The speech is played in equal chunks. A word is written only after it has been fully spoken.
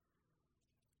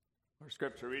Our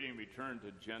scripture reading, we turn to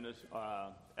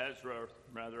Ezra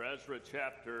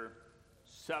chapter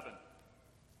 7.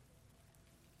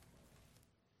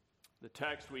 The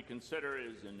text we consider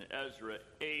is in Ezra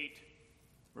 8,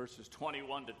 verses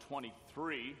 21 to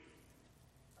 23.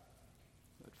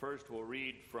 But first we'll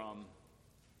read from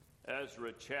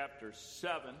Ezra chapter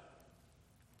 7.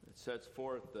 It sets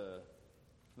forth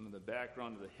some of the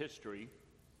background of the history.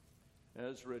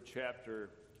 Ezra chapter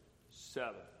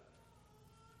 7.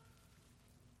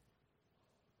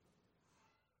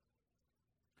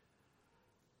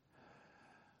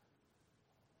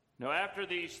 Now after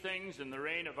these things, in the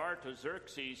reign of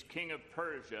Artaxerxes, king of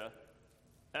Persia,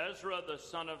 Ezra the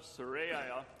son of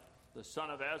Seraiah, the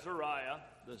son of Azariah,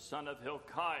 the son of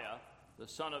Hilkiah, the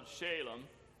son of Shalem,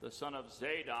 the son of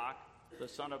Zadok, the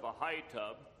son of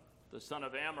Ahitub, the son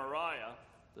of Amariah,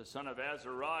 the son of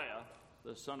Azariah,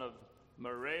 the son of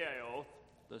Meraioth,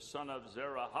 the son of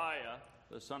Zerahiah,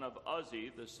 the son of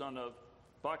Uzzi, the son of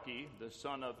Buki, the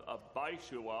son of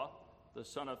Abishua, the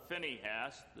son of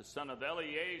Phinehas, the son of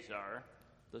Eleazar,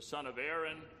 the son of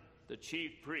Aaron, the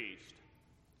chief priest.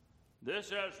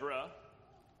 This Ezra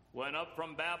went up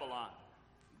from Babylon,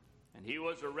 and he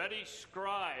was a ready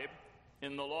scribe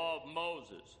in the law of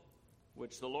Moses,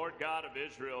 which the Lord God of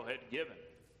Israel had given.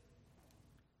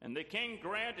 And the king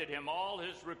granted him all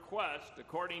his request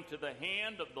according to the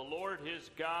hand of the Lord his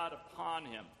God upon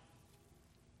him.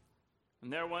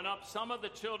 And there went up some of the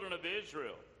children of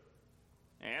Israel,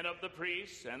 and of the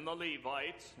priests and the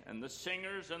Levites, and the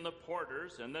singers and the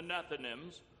porters and the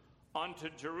Nethinims, unto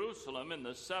Jerusalem in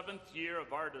the 7th year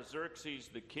of Artaxerxes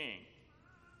the king.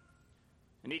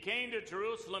 And he came to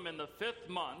Jerusalem in the 5th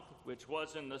month, which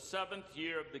was in the 7th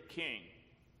year of the king.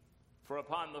 For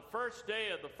upon the first day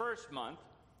of the 1st month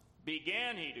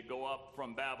began he to go up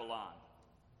from Babylon.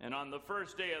 And on the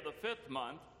first day of the 5th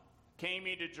month came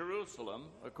he to Jerusalem,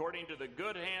 according to the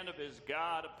good hand of his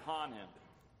God upon him.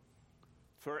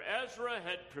 For Ezra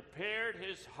had prepared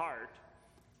his heart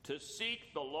to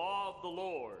seek the law of the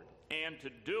Lord, and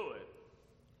to do it,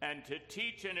 and to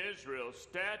teach in Israel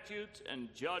statutes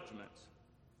and judgments.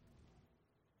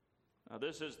 Now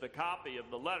this is the copy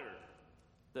of the letter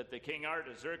that the king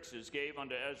Artaxerxes gave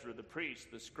unto Ezra the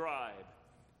priest, the scribe,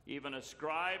 even a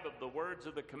scribe of the words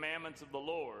of the commandments of the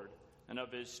Lord, and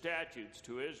of his statutes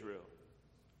to Israel.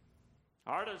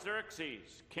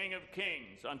 Artaxerxes, king of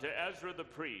kings, unto Ezra the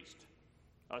priest,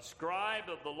 a scribe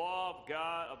of the law of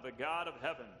God, of the God of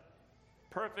heaven,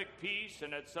 perfect peace,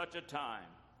 and at such a time.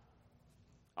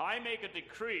 I make a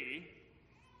decree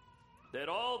that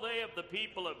all they of the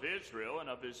people of Israel and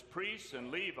of his priests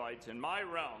and Levites in my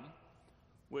realm,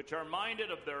 which are minded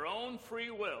of their own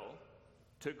free will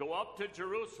to go up to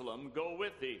Jerusalem, go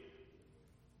with thee.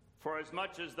 For as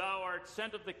much as thou art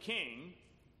sent of the king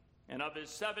and of his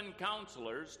 7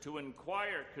 counselors to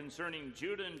inquire concerning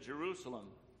Judah and Jerusalem,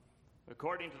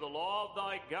 according to the law of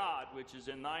thy God which is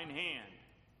in thine hand,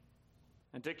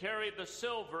 and to carry the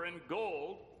silver and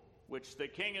gold which the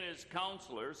king and his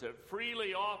counselors have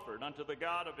freely offered unto the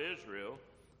God of Israel,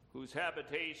 whose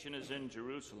habitation is in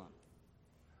Jerusalem.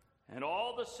 And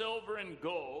all the silver and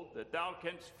gold that thou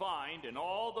canst find in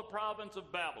all the province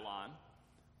of Babylon,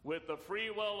 with the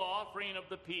freewill offering of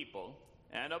the people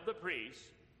and of the priests,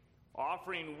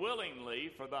 offering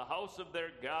willingly for the house of their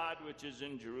God which is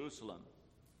in Jerusalem,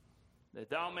 that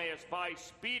thou mayest buy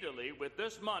speedily with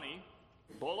this money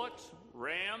bullocks,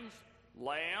 rams,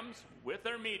 lambs, with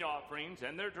their meat offerings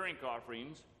and their drink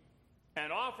offerings,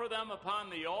 and offer them upon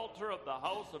the altar of the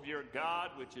house of your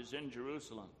God which is in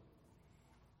Jerusalem.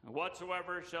 And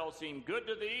whatsoever shall seem good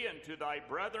to thee and to thy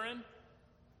brethren,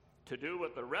 to do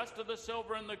with the rest of the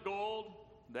silver and the gold,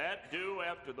 that do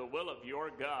after the will of your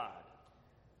God.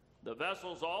 The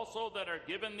vessels also that are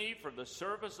given thee for the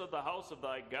service of the house of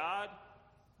thy God,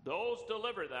 those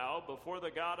deliver thou before the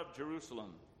God of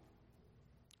Jerusalem.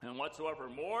 And whatsoever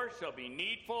more shall be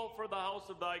needful for the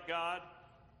house of thy God,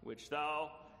 which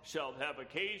thou shalt have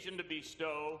occasion to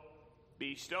bestow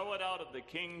it out of the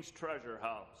king's treasure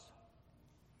house.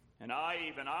 And I,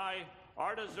 even I,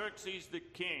 Artaxerxes the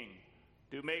king,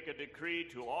 do make a decree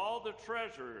to all the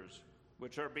treasurers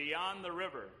which are beyond the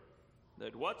river,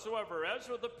 that whatsoever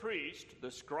Ezra the priest, the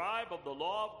scribe of the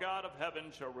law of God of heaven,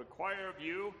 shall require of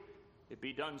you, it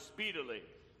be done speedily,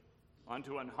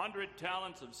 unto 100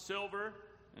 talents of silver,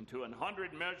 and to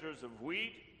 100 measures of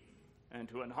wheat, and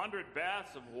to 100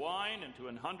 baths of wine, and to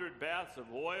 100 baths of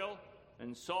oil,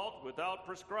 and salt, without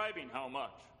prescribing how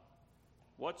much.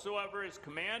 Whatsoever is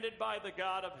commanded by the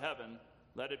God of heaven,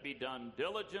 let it be done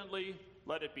diligently.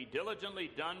 Let it be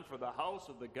diligently done for the house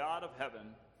of the God of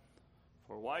heaven.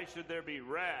 For why should there be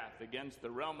wrath against the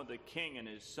realm of the king and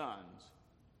his sons?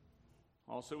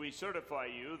 Also, we certify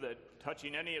you that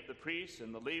touching any of the priests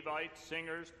and the Levites,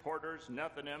 singers, porters,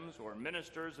 Nethinims, or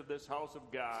ministers of this house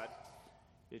of God,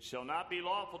 it shall not be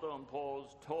lawful to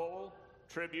impose toll,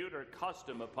 tribute, or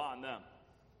custom upon them.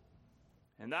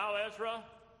 And thou, Ezra,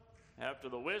 after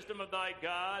the wisdom of thy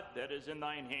God that is in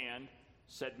thine hand,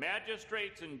 set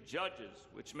magistrates and judges,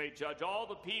 which may judge all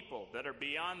the people that are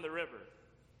beyond the river,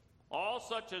 all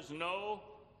such as know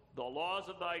the laws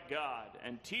of thy God,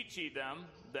 and teach ye them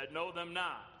that know them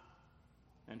not.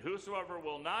 And whosoever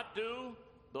will not do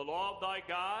the law of thy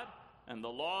God and the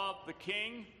law of the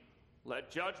king, let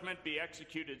judgment be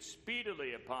executed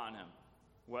speedily upon him,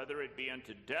 whether it be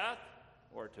unto death,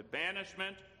 or to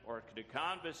banishment, or to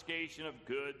confiscation of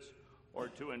goods, or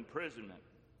to imprisonment.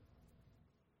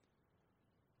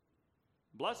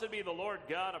 Blessed be the Lord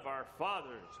God of our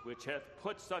fathers, which hath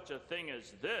put such a thing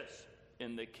as this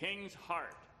in the king's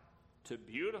heart, to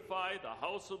beautify the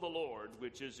house of the Lord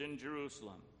which is in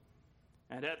Jerusalem,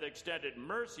 and hath extended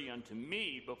mercy unto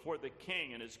me before the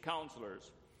king and his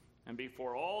counselors, and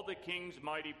before all the king's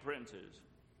mighty princes.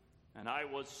 And I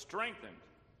was strengthened,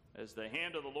 as the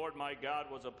hand of the Lord my God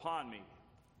was upon me.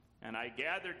 And I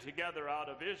gathered together out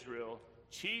of Israel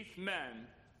chief men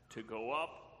to go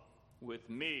up with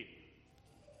me.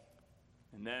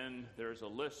 And then there's a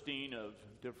listing of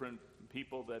different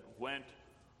people that went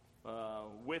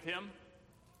with him.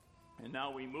 And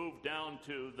now we move down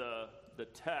to the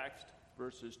text,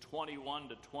 verses 21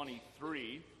 to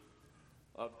 23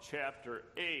 of chapter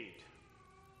 8.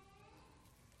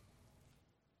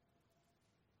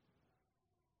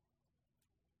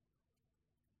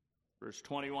 Verse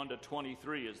 21 to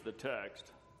 23 is the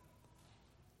text.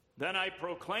 Then I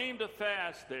proclaimed a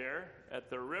fast there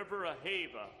at the river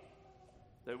Ahava,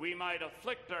 that we might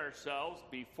afflict ourselves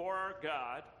before our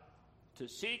God, to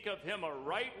seek of him a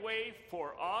right way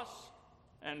for us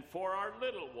and for our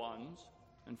little ones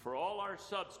and for all our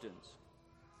substance.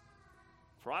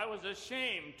 For I was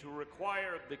ashamed to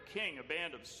require of the king a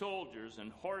band of soldiers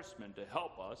and horsemen to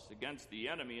help us against the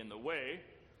enemy in the way,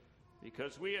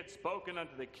 because we had spoken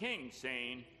unto the king,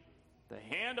 saying,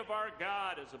 the hand of our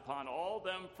God is upon all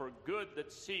them for good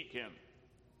that seek him,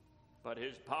 but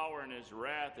his power and his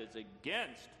wrath is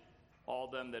against all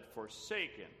them that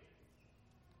forsake him.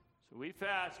 So we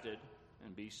fasted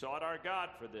and besought our God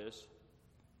for this,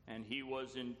 and he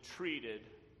was entreated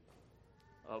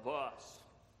of us.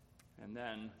 And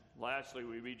then, lastly,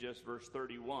 we read just verse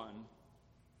 31.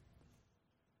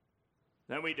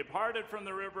 Then we departed from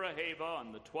the river Ahava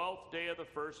on the 12th day of the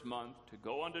first month to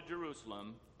go unto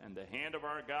Jerusalem, and the hand of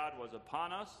our God was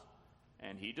upon us,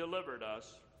 and he delivered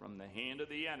us from the hand of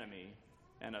the enemy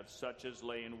and of such as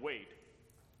lay in wait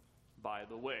by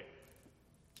the way.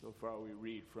 So far we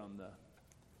read from the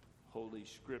Holy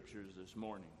Scriptures this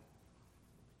morning.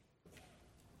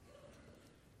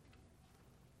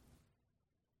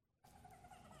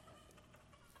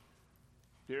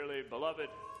 Dearly beloved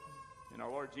in our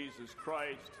Lord Jesus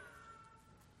Christ,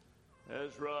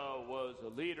 Ezra was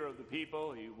a leader of the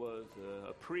people. He was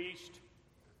a priest.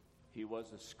 He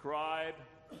was a scribe.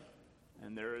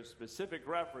 And there is specific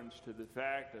reference to the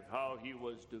fact of how he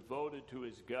was devoted to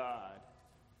his God.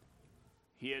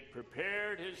 He had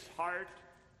prepared his heart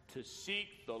to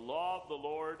seek the law of the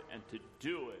Lord and to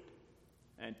do it,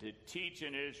 and to teach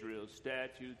in Israel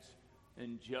statutes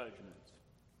and judgments.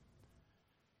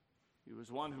 He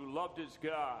was one who loved his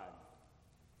God,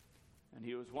 and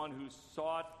he was one who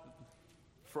sought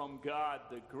from God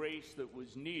the grace that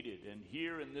was needed. And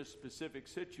here in this specific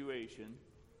situation,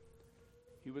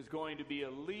 he was going to be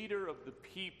a leader of the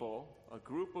people, a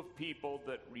group of people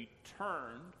that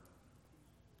returned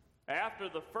after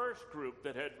the first group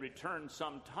that had returned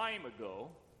some time ago.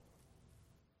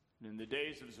 In the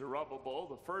days of Zerubbabel,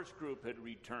 the first group had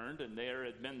returned, and there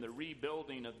had been the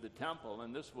rebuilding of the temple.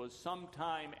 And this was some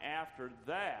time after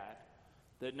that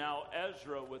now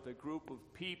Ezra, with a group of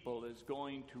people, is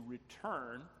going to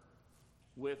return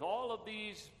with all of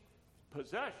these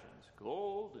possessions,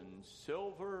 gold and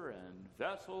silver and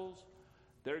vessels.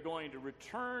 They're going to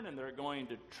return, and they're going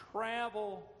to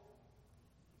travel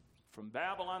from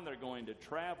Babylon. They're going to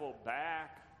travel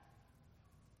back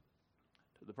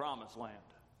to the Promised Land.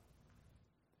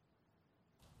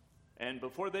 And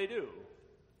before they do,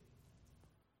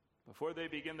 before they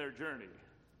begin their journey,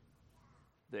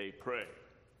 they pray.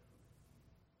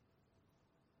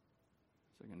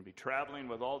 So they're going to be traveling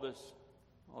with all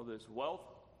this wealth.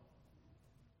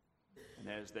 And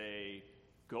as they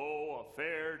go a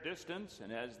fair distance,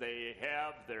 and as they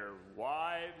have their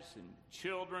wives and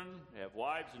children, they have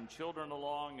wives and children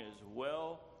along as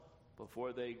well,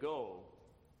 before they go,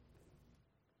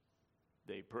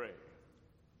 they pray.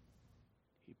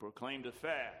 He proclaimed a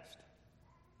fast.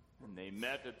 And they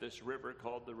met at this river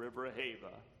called the River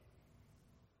Ahava.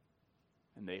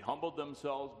 And they humbled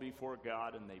themselves before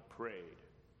God and they prayed.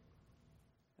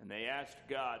 And they asked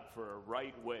God for a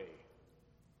right way,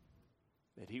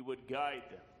 that he would guide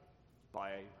them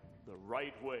by the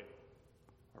right way,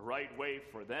 a right way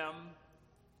for them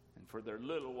and for their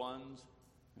little ones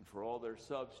and for all their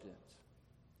substance.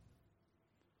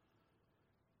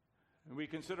 And we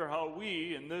consider how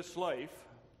we in this life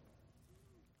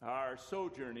are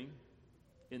sojourning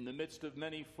in the midst of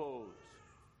many foes.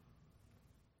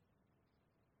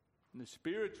 And the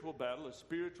spiritual battle, the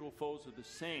spiritual foes are the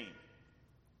same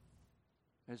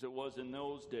as it was in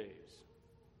those days.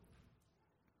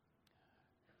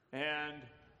 And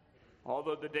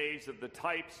although the days of the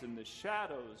types and the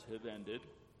shadows have ended,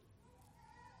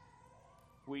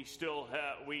 we still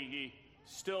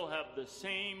have the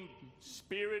same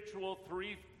spiritual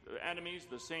three enemies,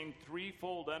 the same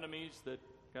threefold enemies that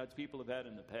God's people have had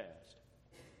in the past.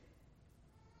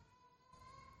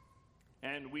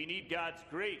 And we need God's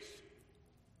grace.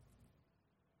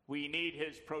 We need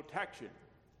his protection.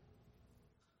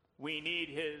 We need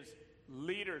his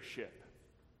leadership.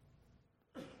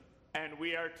 And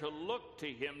we are to look to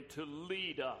him to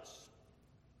lead us.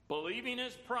 Believing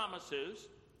his promises,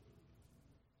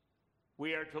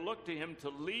 we are to look to him to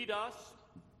lead us,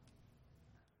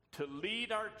 to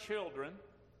lead our children,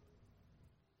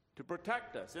 to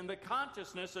protect us in the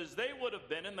consciousness, as they would have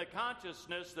been in the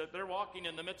consciousness that they're walking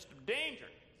in the midst of danger.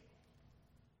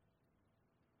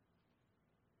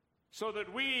 So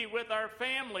that we, with our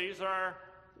families, are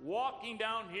walking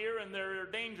down here and there are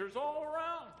dangers all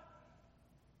around.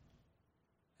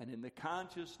 And in the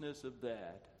consciousness of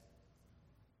that,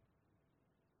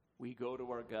 we go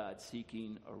to our God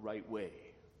seeking a right way,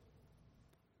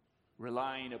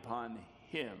 relying upon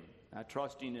him, not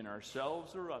trusting in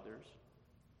ourselves or others,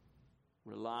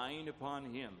 relying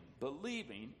upon him,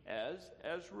 believing, as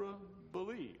Ezra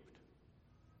believed,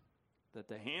 that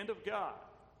the hand of God,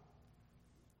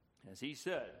 as he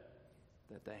said,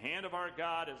 that the hand of our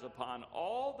God is upon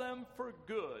all them for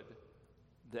good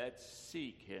that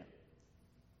seek him.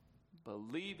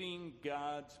 Believing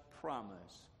God's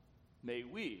promise, may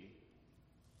we,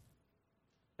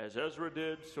 as Ezra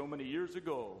did so many years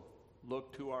ago,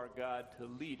 look to our God to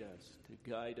lead us, to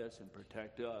guide us and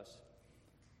protect us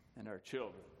and our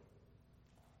children.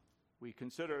 We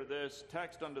consider this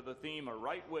text under the theme, a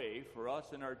right way for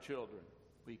us and our children.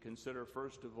 We consider,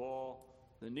 first of all,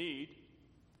 the need.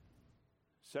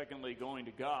 Secondly, going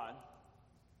to God.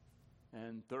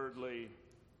 And thirdly,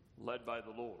 led by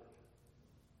the Lord.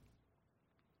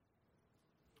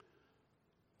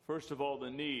 First of all,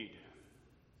 the need.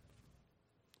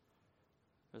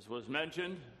 As was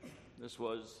mentioned, this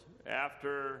was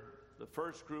after the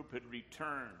first group had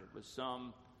returned. It was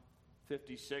some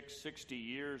 56, 60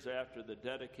 years after the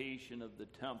dedication of the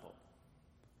temple.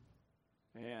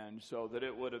 And so that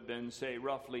it would have been, say,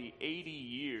 roughly 80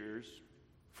 years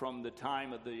from the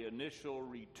time of the initial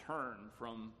return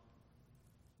from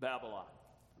Babylon.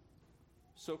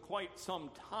 So quite some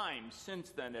time since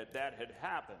then that had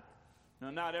happened. Now,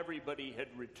 not everybody had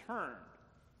returned.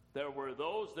 There were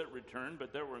those that returned,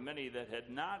 but there were many that had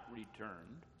not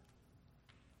returned.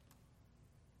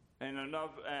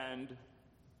 And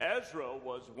Ezra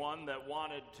was one that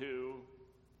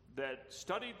that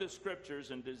studied the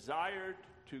scriptures and desired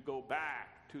to go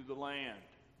back to the land.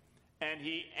 And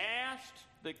he asked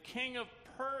the king of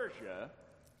Persia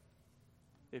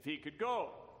if he could go.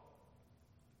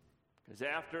 Because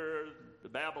after the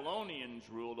Babylonians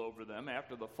ruled over them,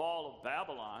 after the fall of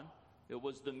Babylon, it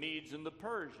was the Medes and the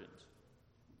Persians.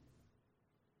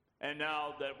 And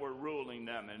now that we're ruling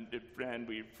them, and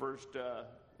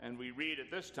we read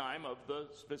at this time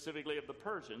specifically of the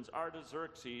Persians,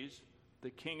 Artaxerxes, the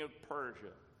king of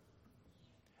Persia.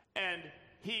 And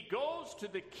he goes to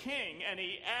the king and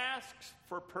he asks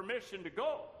for permission to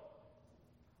go.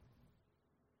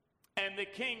 And the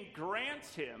king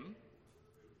grants him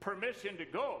permission to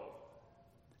go,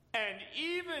 and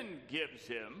even gives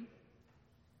him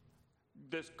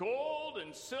this gold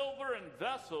and silver and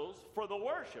vessels for the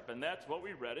worship. And that's what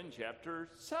we read in chapter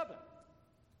 7.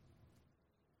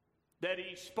 That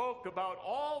he spoke about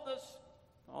all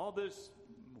this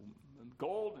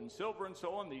gold and silver and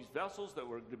so on, these vessels that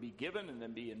were to be given and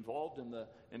then be involved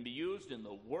and be used in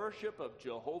the worship of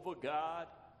Jehovah God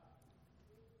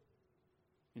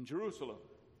in Jerusalem.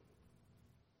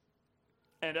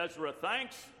 And Ezra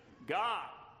thanks God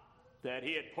that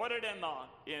he had put it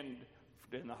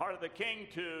in the heart of the king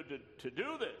to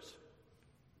do this.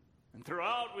 And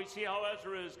throughout we see how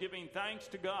Ezra is giving thanks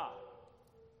to God.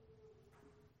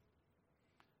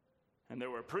 And there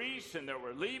were priests and there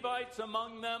were Levites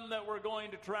among them that were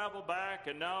going to travel back,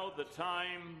 and now the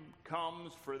time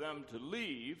comes for them to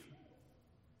leave.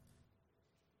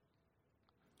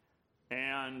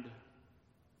 And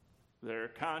they're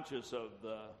conscious of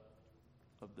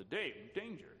the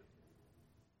danger.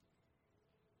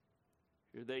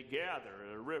 Here they gather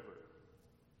at a river.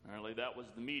 Apparently that was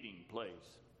the meeting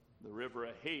place, the river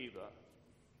Ahava.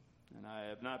 And I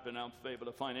have not been able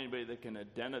to find anybody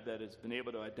that has been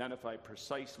able to identify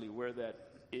precisely where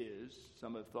that is.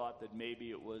 Some have thought that maybe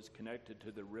it was connected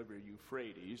to the river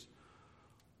Euphrates.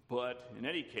 But in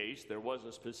any case, there was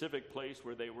a specific place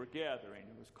where they were gathering.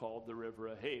 It was called the river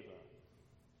Ahava.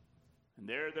 And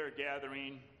there they're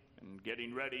gathering and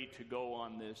getting ready to go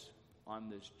on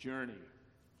this journey.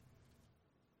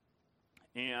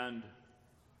 And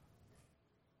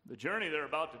the journey they're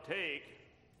about to take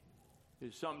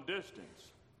is some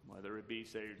distance, whether it be,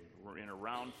 say, we're in a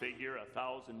round figure,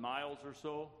 1,000 miles or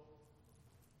so,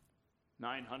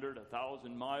 900,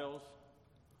 1,000 miles,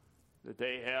 that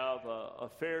they have a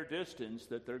fair distance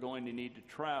that they're going to need to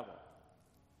travel.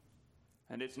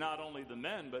 And it's not only the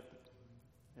men, but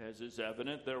as is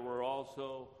evident, there were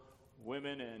also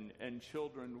women and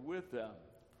children with them.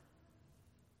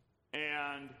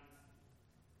 And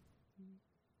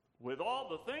with all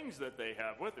the things that they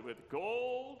have with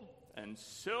gold and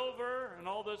silver and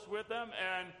all this with them,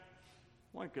 and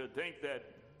one could think that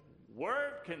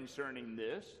word concerning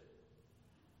this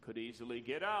could easily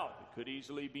get out. It could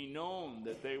easily be known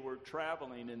that they were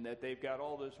traveling and that they've got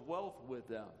all this wealth with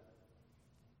them.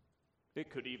 It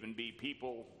could even be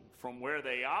people from where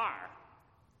they are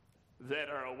that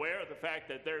are aware of the fact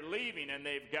that they're leaving and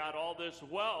they've got all this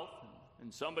wealth.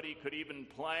 And somebody could even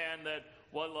plan that,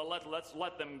 well, let's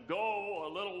let them go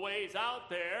a little ways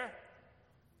out there,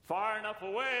 far enough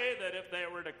away that if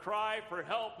they were to cry for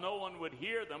help, no one would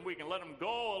hear them. We can let them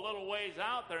go a little ways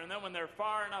out there, and then when they're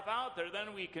far enough out there,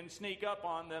 then we can sneak up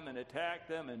on them and attack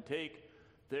them and take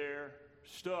their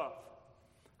stuff.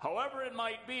 However it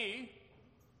might be,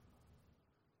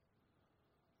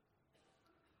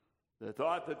 the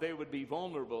thought that they would be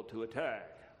vulnerable to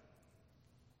attack.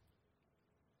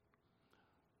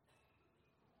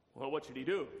 Well, what should he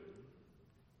do?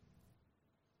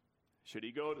 Should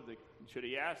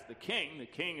he ask the king? The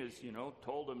king has,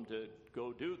 told him to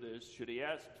go do this. Should he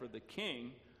ask for the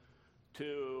king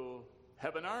to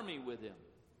have an army with him?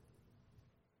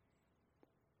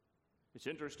 It's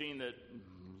interesting that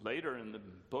later in the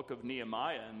book of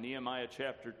Nehemiah, in Nehemiah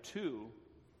chapter 2,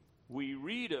 we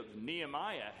read of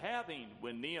Nehemiah having,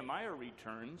 when Nehemiah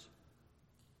returns,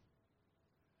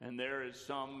 and there is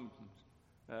some,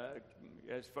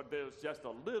 there's just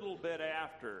a little bit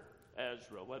after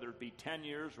Ezra, whether it be 10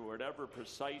 years or whatever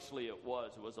precisely it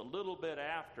was a little bit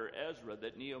after Ezra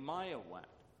that Nehemiah went.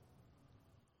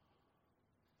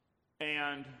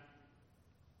 And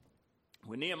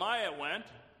when Nehemiah went,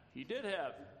 we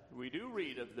do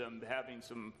read of them having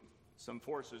some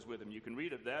forces with him. You can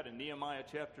read of that in Nehemiah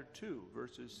chapter 2,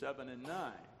 verses 7 and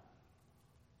 9.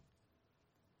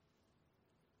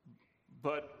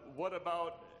 But what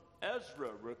about Ezra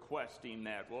requesting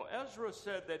that? Well, Ezra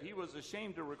said that he was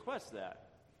ashamed to request that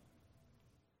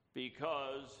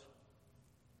because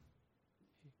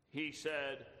he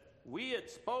said, "We had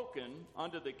spoken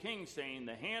unto the king, saying,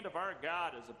 the hand of our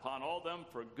God is upon all them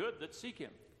for good that seek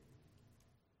him."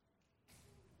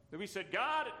 And we said,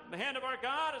 the hand of our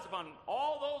God is upon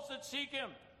all those that seek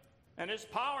him, and his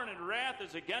power and his wrath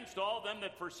is against all them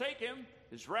that forsake him.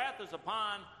 His wrath is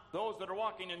upon those that are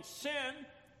walking in sin,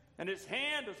 and his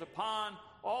hand is upon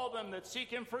all them that seek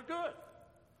him for good.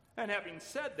 And having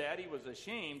said that, he was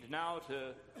ashamed now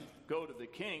to go to the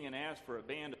king and ask for a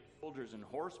band of soldiers and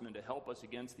horsemen to help us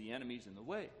against the enemies in the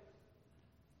way.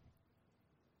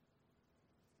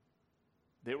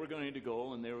 They were going to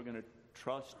go and they were going to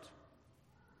trust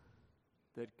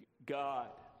that God,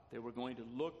 they were going to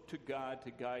look to God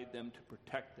to guide them, to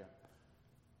protect them,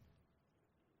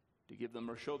 to give them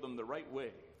or show them the right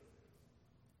way.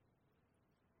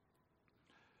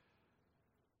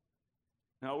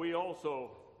 Now we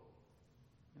also,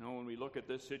 when we look at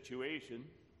this situation,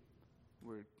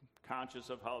 we're conscious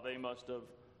of how they must have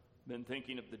been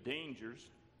thinking of the dangers.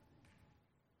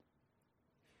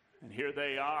 And here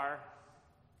they are,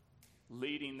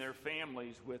 leading their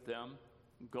families with them,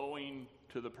 going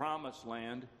to the promised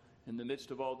land in the midst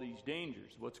of all these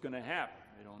dangers. What's going to happen?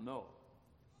 They don't know.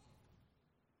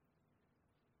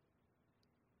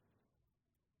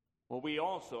 Well, we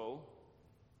also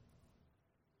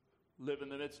live in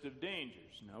the midst of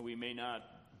dangers. Now, we may not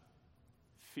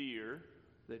fear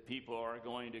that people are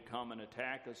going to come and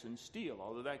attack us and steal,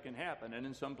 although that can happen. And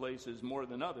in some places more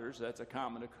than others, that's a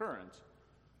common occurrence.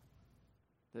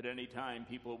 That any time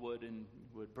people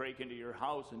would break into your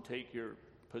house and take your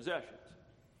possessions.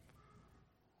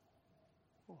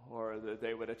 Or that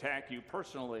they would attack you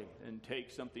personally and take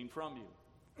something from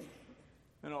you.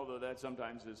 And although that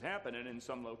sometimes has happened, and in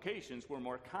some locations we're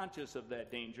more conscious of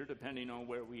that danger depending on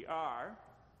where we are,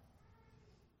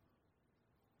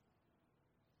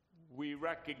 we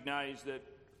recognize that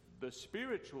the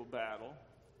spiritual battle,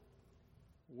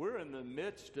 we're in the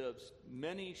midst of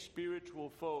many spiritual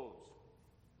foes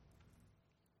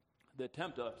that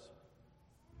tempt us.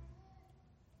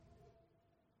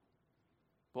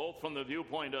 Both from the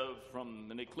viewpoint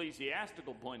from an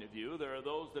ecclesiastical point of view, there are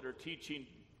those that are teaching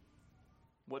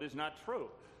what is not true.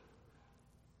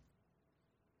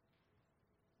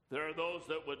 There are those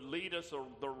that would lead us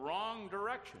the wrong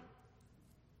direction.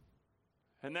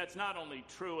 And that's not only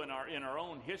true in our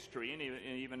own history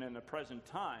and even in the present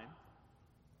time,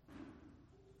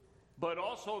 but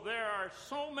also there are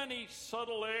so many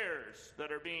subtle errors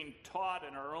that are being taught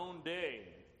in our own day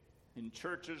in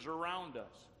churches around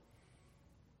us.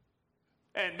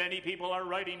 And many people are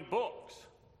writing books.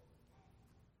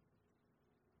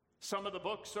 Some of the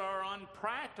books are on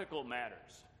practical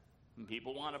matters. And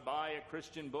people want to buy a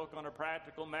Christian book on a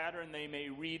practical matter, and they may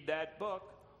read that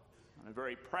book on a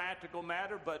very practical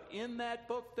matter, but in that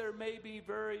book there may be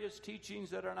various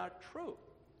teachings that are not true.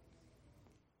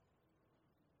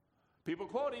 People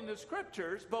quoting the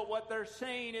scriptures, but what they're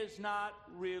saying is not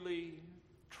really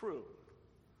true.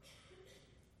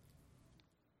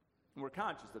 And we're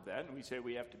conscious of that, and we say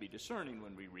we have to be discerning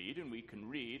when we read, and we can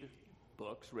read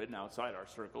books written outside our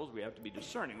circles. We have to be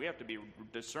discerning. We have to be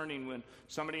discerning when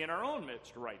somebody in our own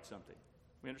midst writes something.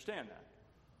 We understand that.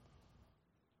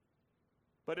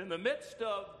 But in the midst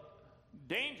of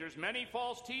dangers, many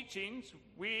false teachings,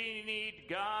 we need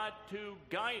God to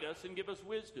guide us and give us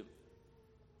wisdom,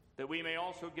 that we may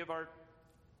also give our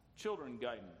children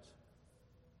guidance.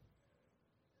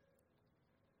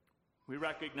 We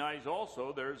recognize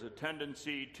also there's a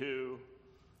tendency to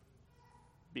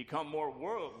become more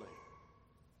worldly.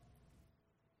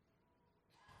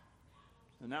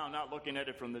 And now I'm not looking at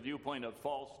it from the viewpoint of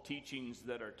false teachings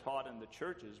that are taught in the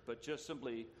churches, but just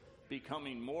simply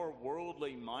becoming more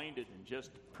worldly minded and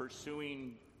just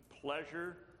pursuing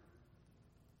pleasure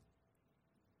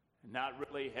and not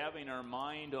really having our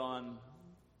mind on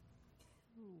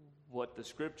what the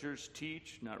scriptures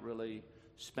teach, not really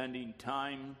spending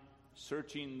time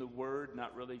searching the word,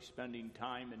 not really spending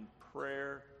time in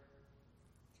prayer.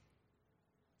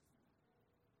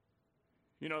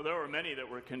 You know, there were many that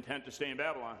were content to stay in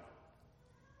Babylon.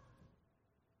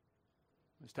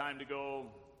 It was time to go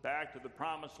back to the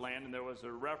promised land, and there was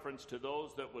a reference to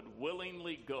those that would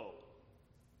willingly go.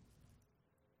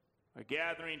 A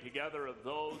gathering together of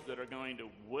those that are going to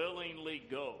willingly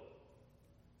go.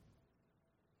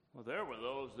 Well, there were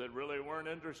those that really weren't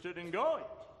interested in going.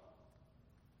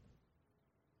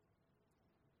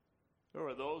 There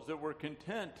were those that were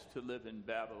content to live in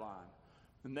Babylon.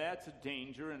 And that's a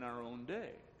danger in our own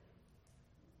day.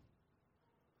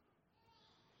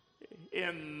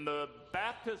 In the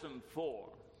baptism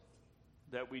form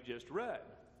that we just read,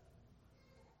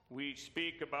 we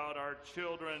speak about our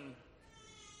children.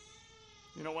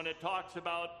 You know, when it talks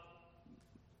about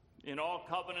in all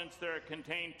covenants there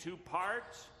contain two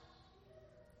parts,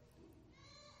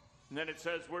 and then it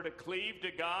says we're to cleave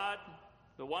to God,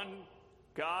 the one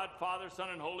God, Father, Son,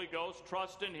 and Holy Ghost,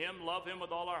 trust in Him, love Him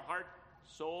with all our heart,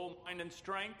 soul, mind, and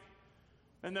strength.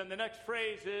 And then the next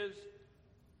phrase is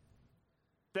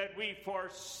that we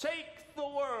forsake the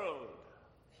world.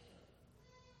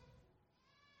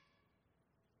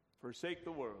 Forsake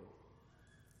the world.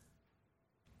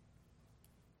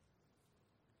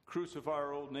 Crucify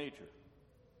our old nature.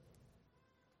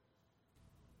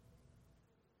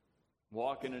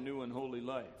 Walk in a new and holy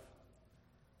life.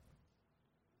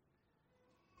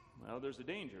 Well, there's a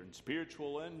danger, and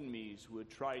spiritual enemies would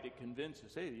try to convince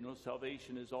us, hey, you know,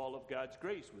 salvation is all of God's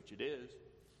grace, which it is.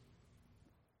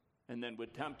 And then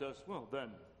would tempt us, well,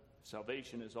 then,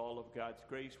 salvation is all of God's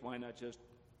grace, why not just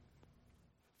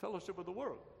fellowship with the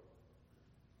world?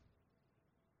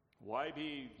 Why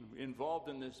be involved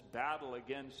in this battle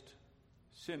against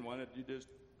sin? Why don't you just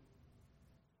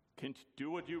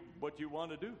do what you want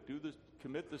to do?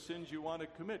 Commit the sins you want to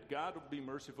commit. God will be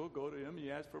merciful. Go to Him and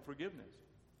you ask for forgiveness.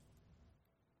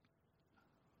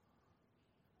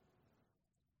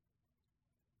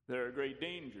 There are great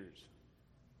dangers,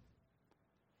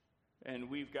 and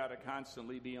we've got to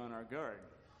constantly be on our guard.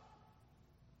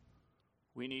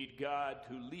 We need God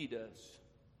to lead us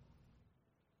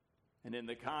And in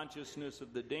the consciousness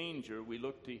of the danger, we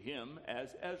look to him,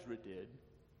 as Ezra did,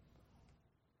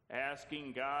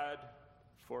 asking God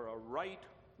for a right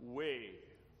way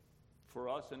for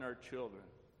us and our children.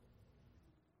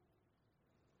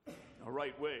 A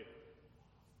right way.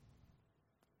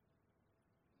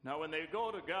 Now, when they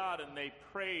go to God and they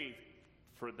pray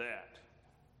for that,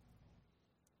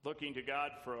 looking to God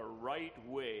for a right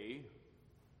way,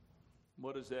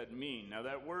 what does that mean? Now,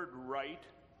 that word right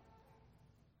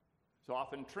is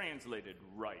often translated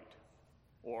right,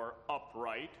 or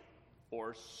upright,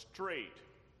 or straight.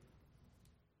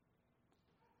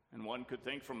 And one could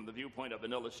think from the viewpoint of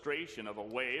an illustration of a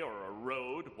way or a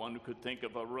road, one could think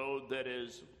of a road that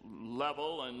is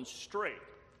level and straight.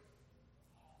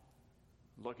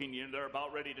 Looking, they're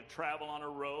about ready to travel on a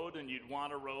road, and you'd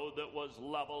want a road that was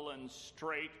level and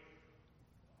straight.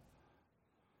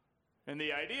 And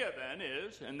the idea then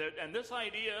is, and this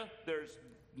idea, there's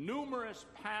numerous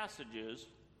passages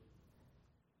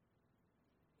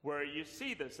where you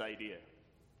see this idea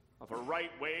of a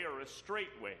right way or a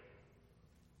straight way.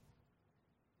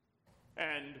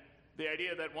 And the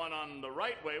idea that one on the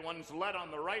right way, one's led on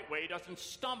the right way, doesn't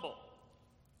stumble.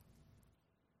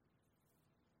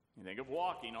 You think of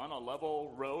walking on a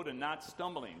level road and not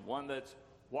stumbling. One that's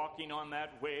walking on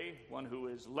that way, one who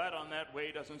is led on that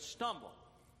way, doesn't stumble.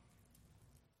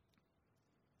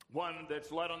 One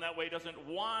that's led on that way doesn't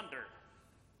wander.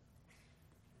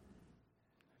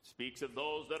 It speaks of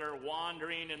those that are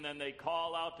wandering and then they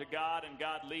call out to God and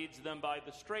God leads them by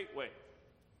the straight way.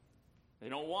 They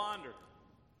don't wander.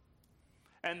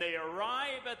 And they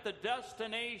arrive at the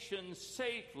destination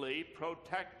safely,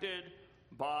 protected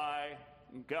by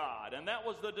God. And that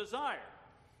was the desire,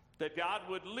 that God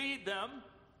would lead them,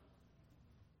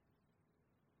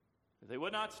 that they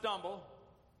would not stumble,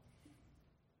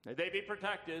 that they be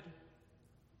protected,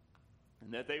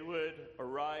 and that they would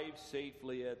arrive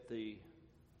safely at the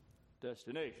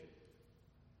destination.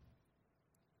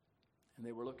 And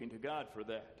they were looking to God for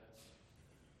that.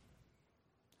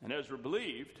 And Ezra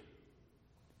believed,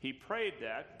 he prayed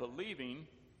that, believing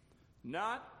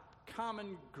not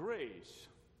common grace.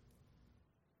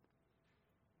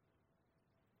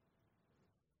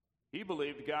 He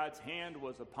believed God's hand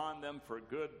was upon them for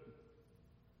good.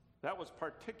 That was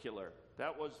particular.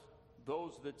 That was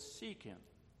those that seek him.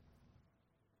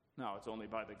 Now, it's only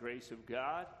by the grace of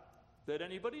God that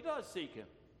anybody does seek him.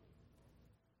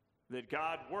 That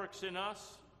God works in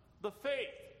us the faith.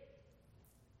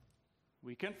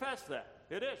 We confess that.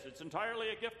 It is. It's entirely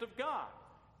a gift of God.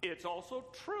 It's also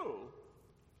true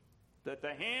that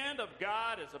the hand of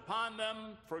God is upon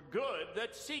them for good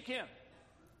that seek him.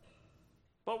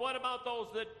 But what about those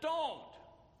that don't?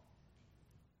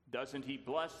 Doesn't he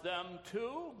bless them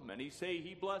too? Many say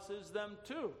he blesses them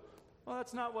too. Well,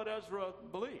 that's not what Ezra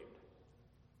believed.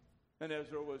 And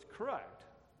Ezra was correct.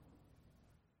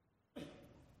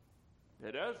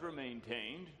 That Ezra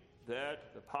maintained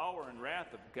that the power and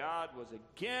wrath of God was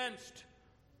against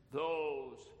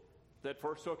those that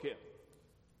forsook him.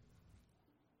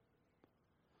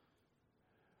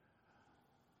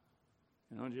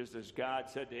 You know, just as God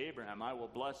said to Abraham, I will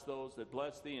bless those that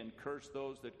bless thee and curse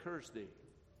those that curse thee.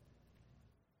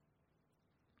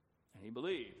 And he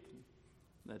believed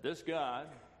that this God,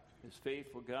 this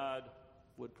faithful God,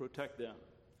 would protect them.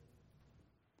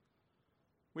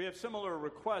 We have similar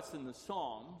requests in the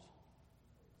Psalms.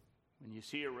 When you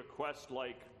see a request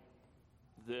like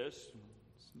this,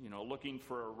 looking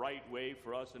for a right way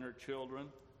for us and our children,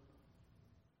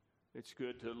 it's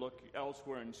good to look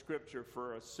elsewhere in Scripture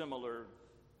for a similar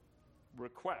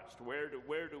request. Where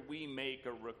do we make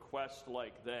a request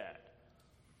like that?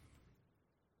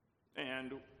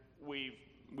 And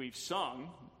we've sung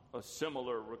a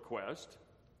similar request.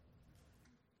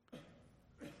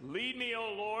 Lead me,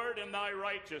 O Lord, in thy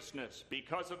righteousness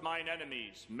because of mine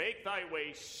enemies. Make thy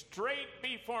way straight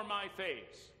before my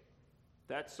face.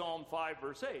 That's Psalm 5,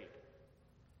 verse 8.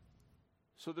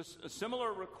 So a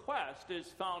similar request is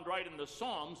found right in the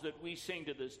Psalms that we sing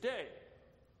to this day.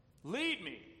 Lead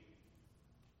me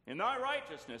in thy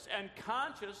righteousness, and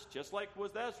conscious, just like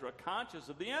with Ezra, conscious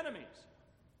of the enemies.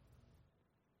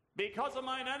 Because of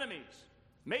mine enemies,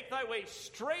 make thy way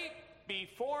straight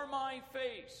before my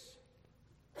face.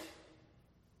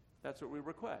 That's what we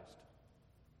request.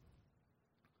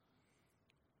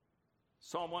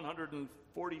 Psalm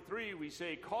 143, we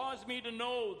say, cause me to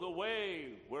know the way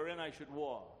wherein I should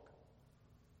walk.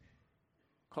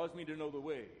 Cause me to know the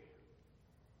way.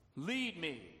 Lead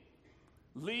me.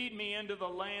 Lead me into the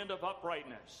land of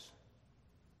uprightness.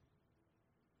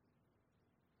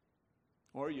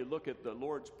 Or you look at the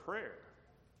Lord's Prayer.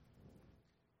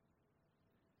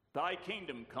 Thy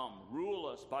kingdom come, rule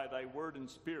us by thy word and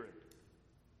spirit.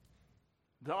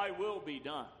 Thy will be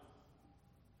done.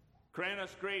 Grant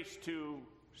us grace to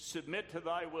submit to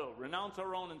thy will, renounce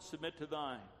our own and submit to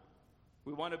thine.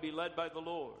 We want to be led by the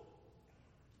Lord.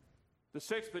 The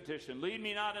sixth petition, lead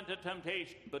me not into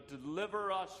temptation, but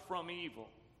deliver us from evil.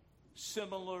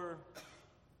 Similar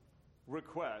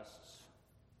requests,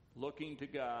 looking to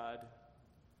God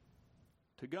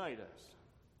to guide us.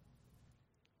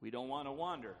 We don't want to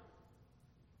wander.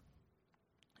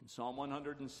 In Psalm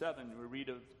 107, we read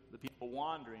of the people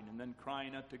wandering and then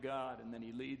crying out to God, and then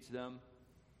he leads them.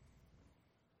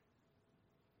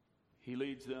 He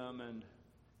leads them and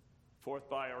forth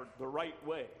by the right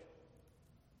way. It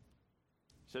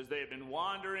says they have been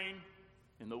wandering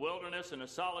in the wilderness in a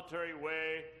solitary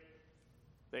way.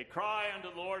 They cry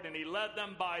unto the Lord, and he led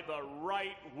them by the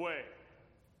right way.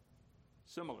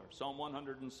 Similar, Psalm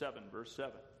 107, verse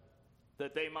 7.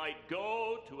 That they might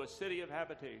go to a city of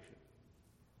habitation.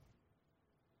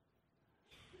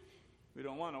 We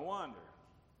don't want to wander.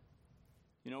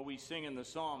 You know, we sing in the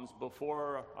Psalms,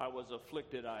 before I was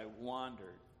afflicted, I wandered.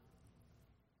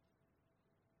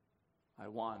 I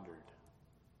wandered.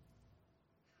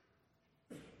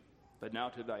 But now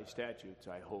to thy statutes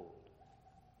I hold.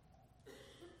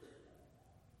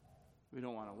 We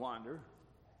don't want to wander.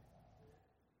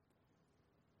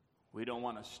 We don't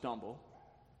want to stumble.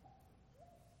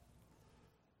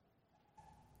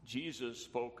 Jesus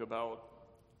spoke about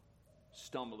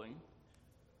stumbling.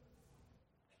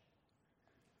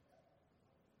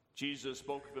 Jesus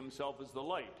spoke of himself as the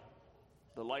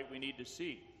light we need to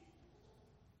see.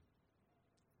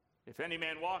 If any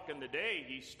man walk in the day,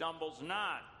 he stumbles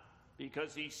not,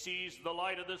 because he sees the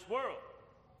light of this world.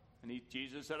 And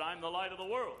Jesus said, I'm the light of the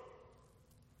world.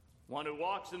 One who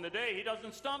walks in the day, he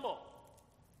doesn't stumble.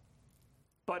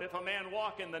 But if a man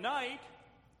walk in the night,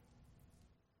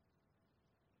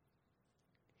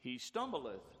 he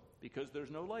stumbleth, because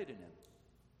there's no light in him.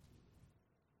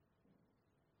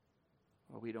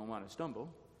 Well, we don't want to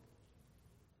stumble.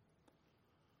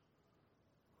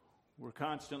 We're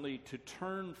constantly to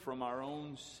turn from our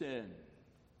own sin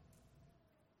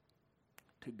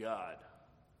to God,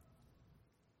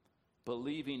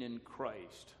 believing in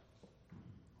Christ,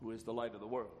 who is the light of the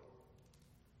world,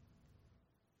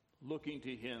 looking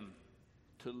to him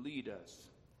to lead us.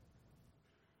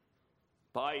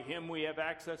 By him we have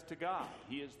access to God.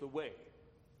 He is the way.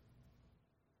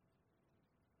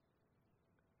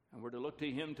 And we're to look to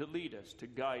him to lead us, to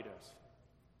guide us.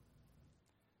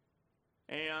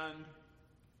 And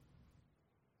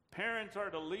parents are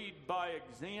to lead by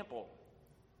example.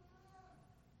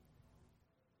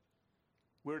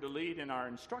 We're to lead in our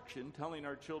instruction, telling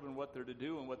our children what they're to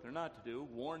do and what they're not to do,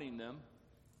 warning them,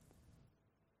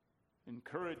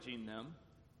 encouraging them.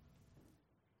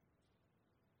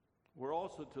 We're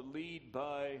also to lead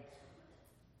by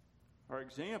our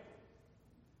example,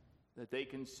 that they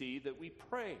can see that we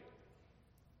pray,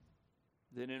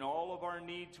 that in all of our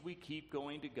needs we keep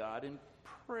going to God in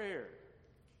prayer.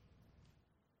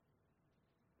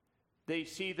 They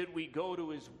see that we go to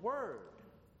his word,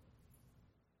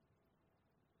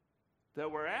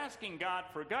 that we're asking God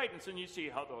for guidance, and you see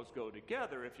how those go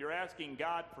together. If you're asking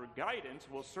God for guidance,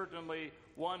 well, certainly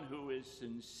one who is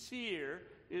sincere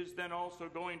is then also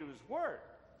going to his word,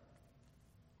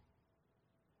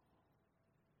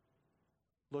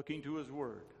 looking to his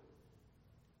word.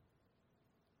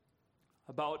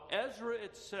 About Ezra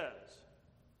it says,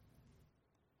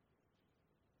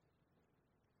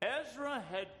 Ezra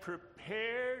had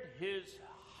prepared his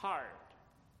heart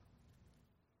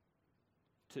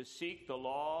to seek the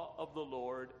law of the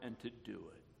Lord and to do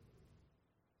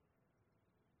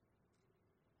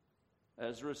it.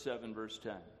 Ezra 7, verse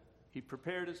 10. He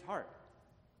prepared his heart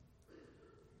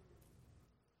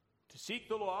to seek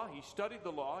the law. He studied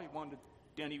the law.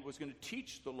 And he was going to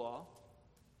teach the law.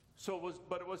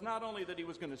 But it was not only that he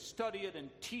was going to study it and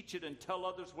teach it and tell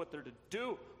others what they're to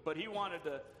do, but he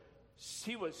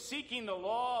was seeking the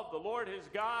law of the Lord his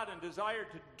God and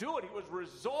desired to do it. He was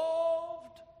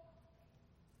resolved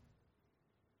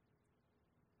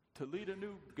to lead a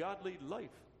new godly life.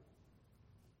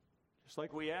 Just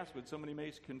like we ask when somebody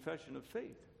makes confession of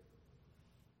faith.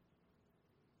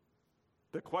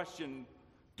 The question,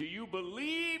 do you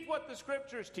believe what the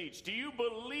scriptures teach? Do you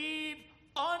believe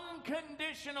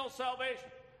unconditional salvation?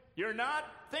 You're not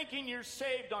thinking you're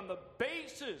saved on the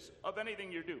basis of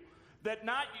anything you do. That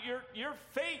not your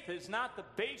faith is not the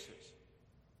basis.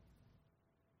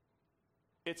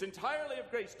 It's entirely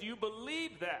of grace. Do you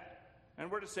believe that?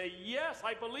 And we're to say, yes,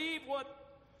 I believe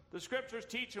what the scriptures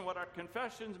teach and what our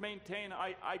confessions maintain.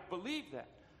 I believe that.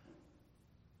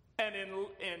 And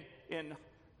in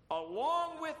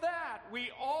along with that,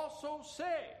 we also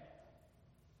say,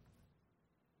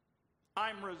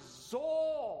 I'm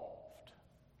resolved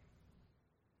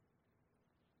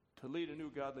to lead a new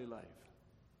godly life.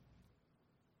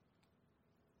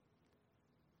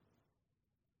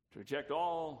 To reject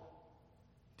all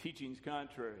teachings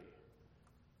contrary,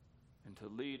 and to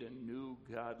lead a new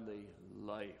godly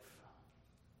life.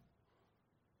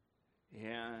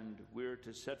 And we're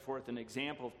to set forth an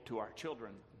example to our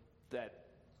children that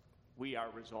we are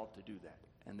resolved to do that,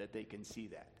 and that they can see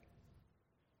that.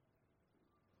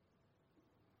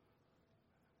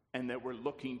 And that we're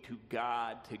looking to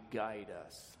God to guide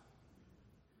us.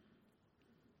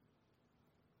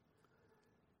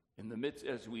 In the midst,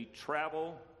 as we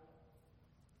travel,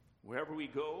 wherever we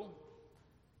go,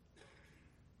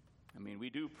 we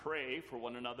do pray for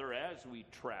one another as we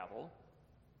travel,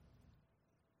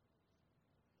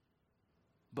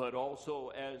 but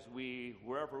also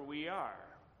wherever we are.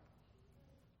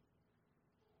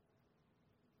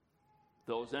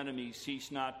 Those enemies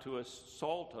cease not to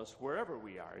assault us wherever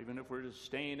we are, even if we're just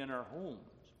staying in our homes.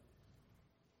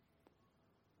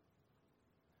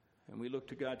 And we look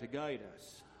to God to guide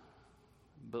us,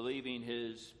 believing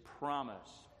His promise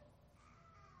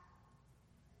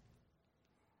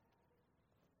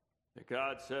that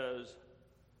God says,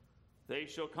 they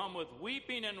shall come with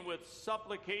weeping, and with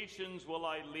supplications will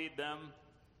I lead them.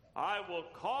 I will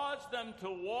cause them to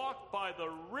walk by the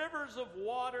rivers of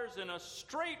waters in a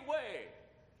straight way.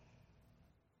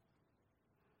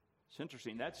 It's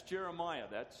interesting. That's Jeremiah.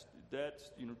 That's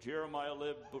Jeremiah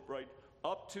lived right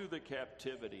up to the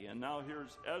captivity. And now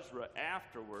here's Ezra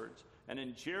afterwards. And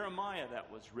in Jeremiah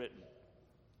that was written.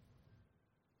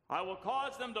 I will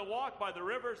cause them to walk by the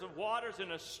rivers of waters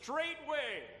in a straight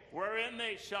way, wherein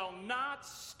they shall not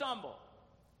stumble.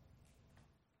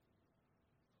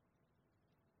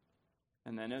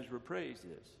 And then Ezra prays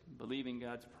this, believing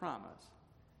God's promise,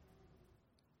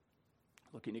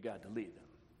 looking to God to lead them.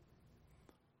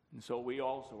 And so we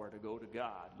also are to go to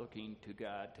God, looking to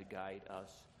God to guide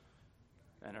us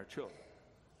and our children.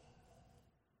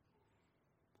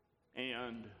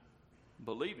 And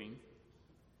believing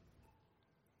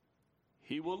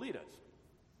He will lead us.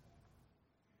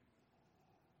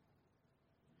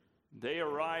 They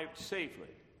arrived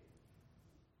safely.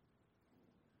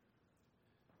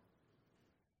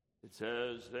 It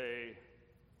says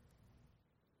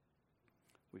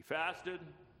we fasted,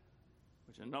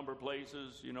 which in a number of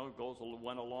places,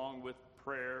 went along with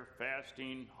prayer,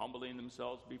 fasting, humbling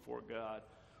themselves before God.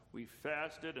 We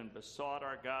fasted and besought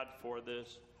our God for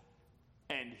this,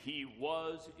 and He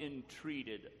was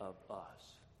entreated of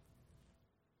us.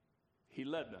 He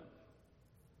led them.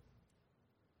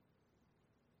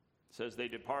 It says they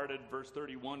departed, verse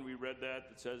 31, we read that.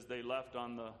 It says they left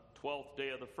on the 12th day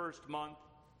of the first month,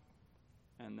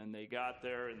 and then they got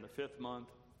there in the 5th month.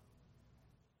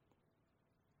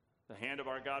 The hand of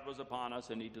our God was upon us,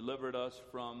 and He delivered us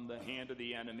from the hand of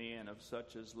the enemy and of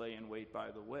such as lay in wait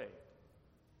by the way.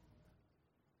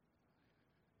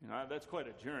 That's quite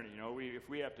a journey. If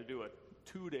we have to do a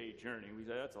 2-day journey, we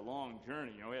say that's a long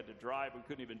journey. We had to drive. We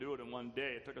couldn't even do it in 1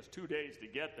 day. It took us 2 days to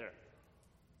get there.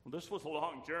 Well, this was a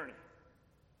long journey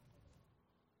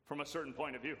from a certain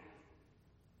point of view.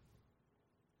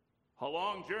 A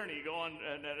long journey going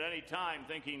at any time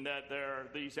thinking that there are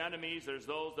these enemies, there's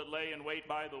those that lay in wait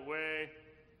by the way.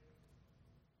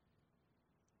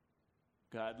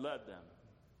 God led them.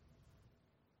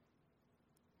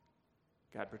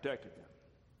 God protected them.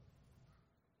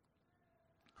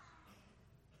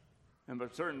 And from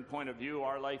a certain point of view,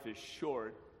 our life is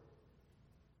short.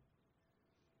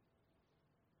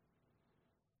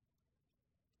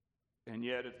 And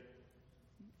yet,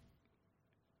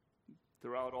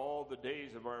 throughout all the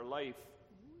days of our life,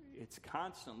 it's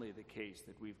constantly the case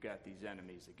that we've got these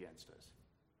enemies against us.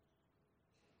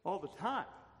 All the time.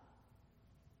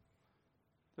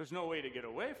 There's no way to get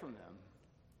away from them,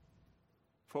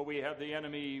 for we have the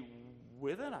enemy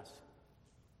within us.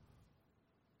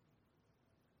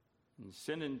 And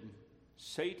sin and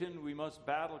Satan we must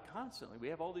battle constantly. We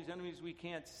have all these enemies we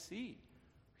can't see.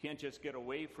 We can't just get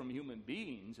away from human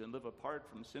beings and live apart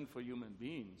from sinful human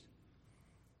beings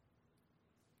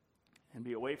and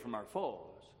be away from our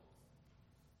foes.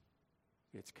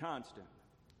 It's constant.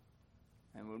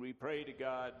 And when we pray to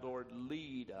God, Lord,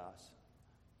 lead us.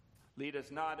 Lead us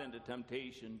not into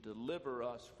temptation. Deliver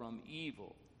us from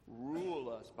evil. Rule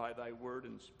us by thy word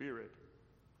and spirit.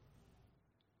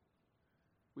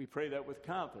 We pray that with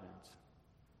confidence.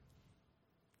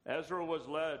 Ezra was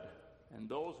led, and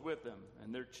those with him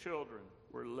and their children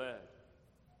were led.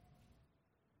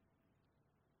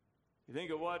 You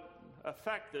think of what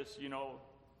effect this,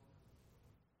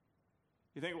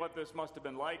 You think what this must have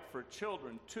been like for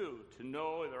children, too, to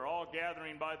know they're all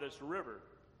gathering by this river.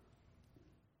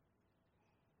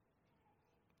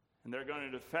 And they're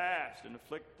going to fast and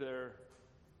afflict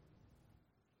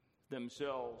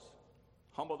themselves,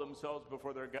 humble themselves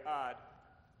before their God.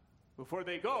 Before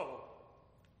they go,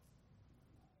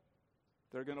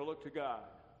 they're going to look to God.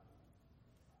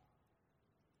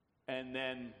 And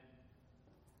then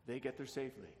they get there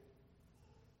safely.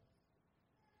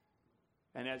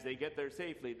 And as they get there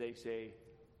safely, they say,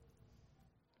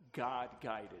 God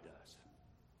guided us.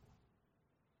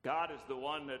 God is the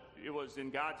one that, it was in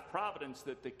God's providence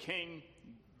that the king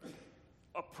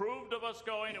approved of us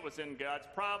going. It was in God's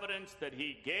providence that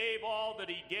he gave all that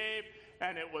he gave.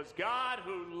 And it was God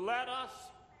who led us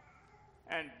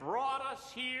and brought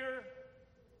us here.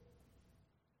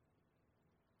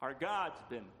 Our God's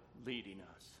been leading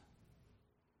us.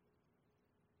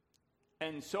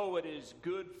 And so it is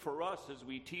good for us as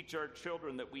we teach our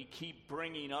children that we keep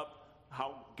bringing up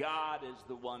how God is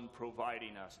the one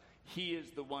providing us. He is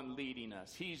the one leading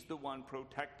us. He's the one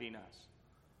protecting us.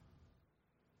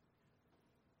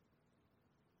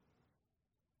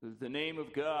 The name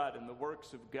of God and the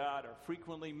works of God are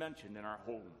frequently mentioned in our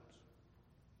homes.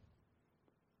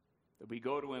 That we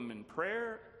go to him in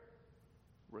prayer,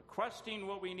 requesting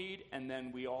what we need, and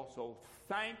then we also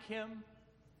thank him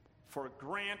for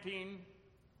granting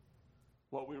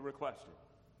what we requested.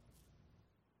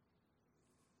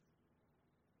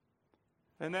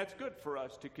 And that's good for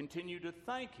us to continue to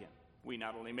thank him. We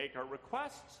not only make our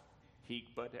requests,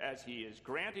 but as he is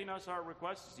granting us our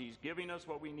requests, he's giving us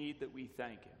what we need, that we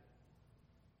thank him.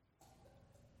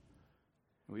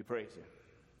 And we praise him.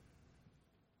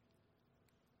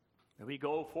 And we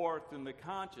go forth in the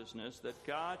consciousness that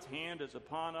God's hand is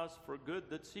upon us for good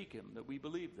that seek him, that we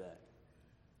believe that.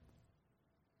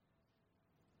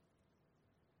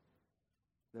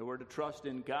 That we're to trust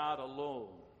in God alone,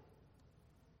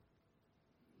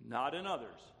 not in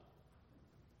others,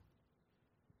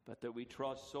 but that we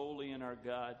trust solely in our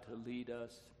God to lead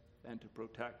us and to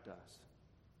protect us.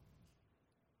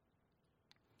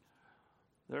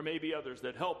 There may be others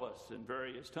that help us in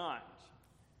various times,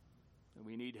 and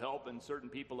we need help, and certain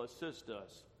people assist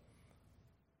us.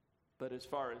 But as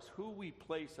far as who we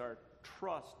place our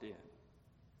trust in,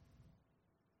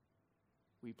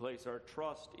 we place our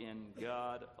trust in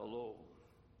God alone.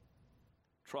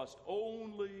 Trust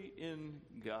only in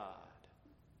God.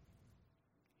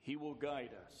 He will guide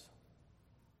us.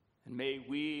 And may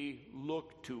we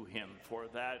look to him for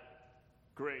that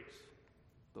grace,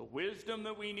 the wisdom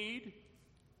that we need,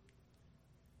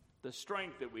 the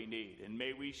strength that we need. And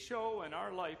may we show in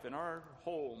our life, in our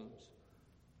homes,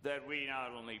 that we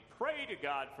not only pray to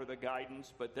God for the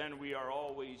guidance, but then we are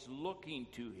always looking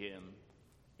to him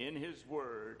in his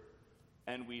word,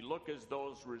 and we look as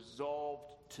those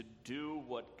resolved to do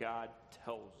what God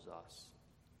tells us.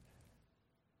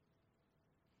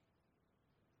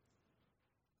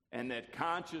 And that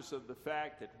conscious of the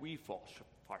fact that we fall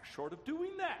far short of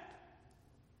doing that.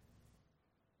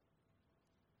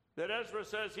 That Ezra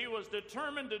says he was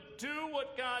determined to do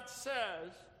what God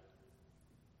says.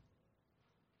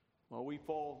 Well, we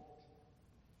fall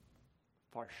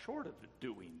far short of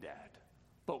doing that.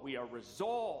 But we are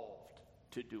resolved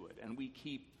to do it. And we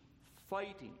keep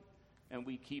fighting. And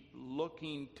we keep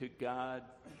looking to God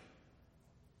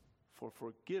for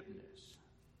forgiveness.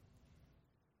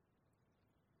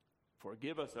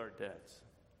 Forgive us our debts.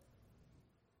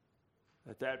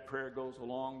 That prayer goes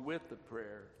along with the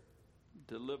prayer,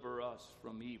 deliver us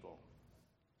from evil.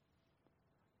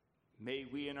 May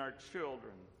we and our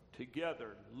children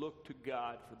together look to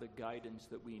God for the guidance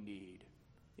that we need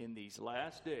in these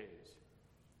last days.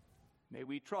 May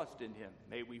we trust in him.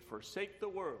 May we forsake the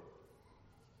world,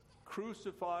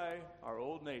 crucify our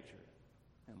old nature,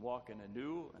 and walk in a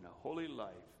new and a holy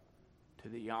life to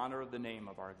the honor of the name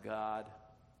of our God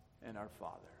and our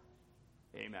Father.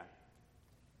 Amen.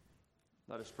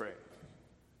 Let us pray.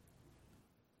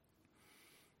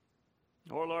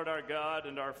 O Lord, our God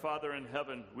and our Father in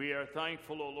heaven, we are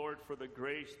thankful, O Lord, for the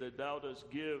grace that thou dost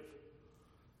give.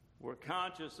 We're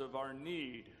conscious of our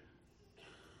need,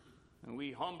 and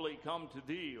we humbly come to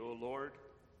thee, O Lord,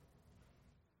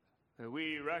 that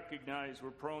we recognize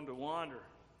we're prone to wander.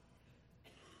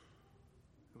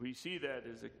 We see that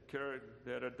as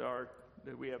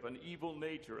that we have an evil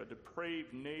nature, a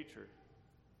depraved nature.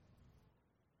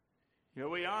 You know,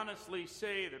 we honestly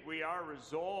say that we are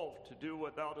resolved to do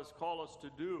what thou dost call us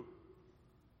to do.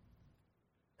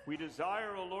 We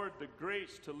desire, O Lord, the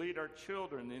grace to lead our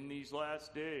children in these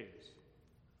last days,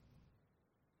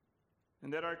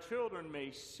 and that our children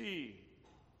may see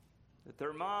that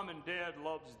their mom and dad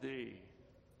loves thee,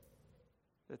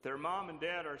 that their mom and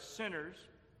dad are sinners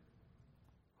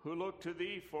who look to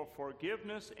thee for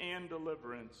forgiveness and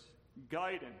deliverance,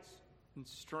 guidance and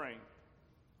strength.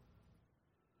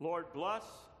 Lord, bless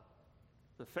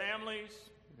the families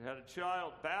that had a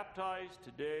child baptized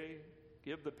today.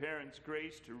 Give the parents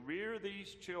grace to rear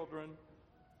these children.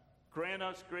 Grant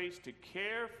us grace to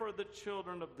care for the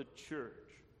children of the church,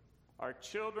 our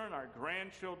children, our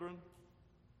grandchildren.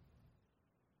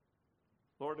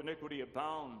 Lord, iniquity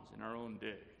abounds in our own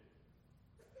day.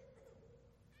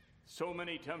 So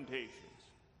many temptations.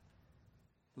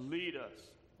 Lead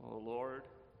us, O Lord,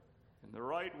 in the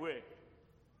right way.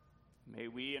 May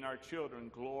we and our children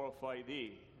glorify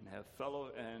thee and have fellow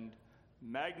and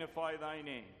magnify thy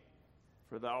name,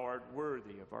 for thou art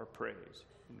worthy of our praise.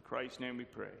 In Christ's name we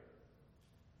pray.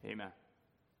 Amen.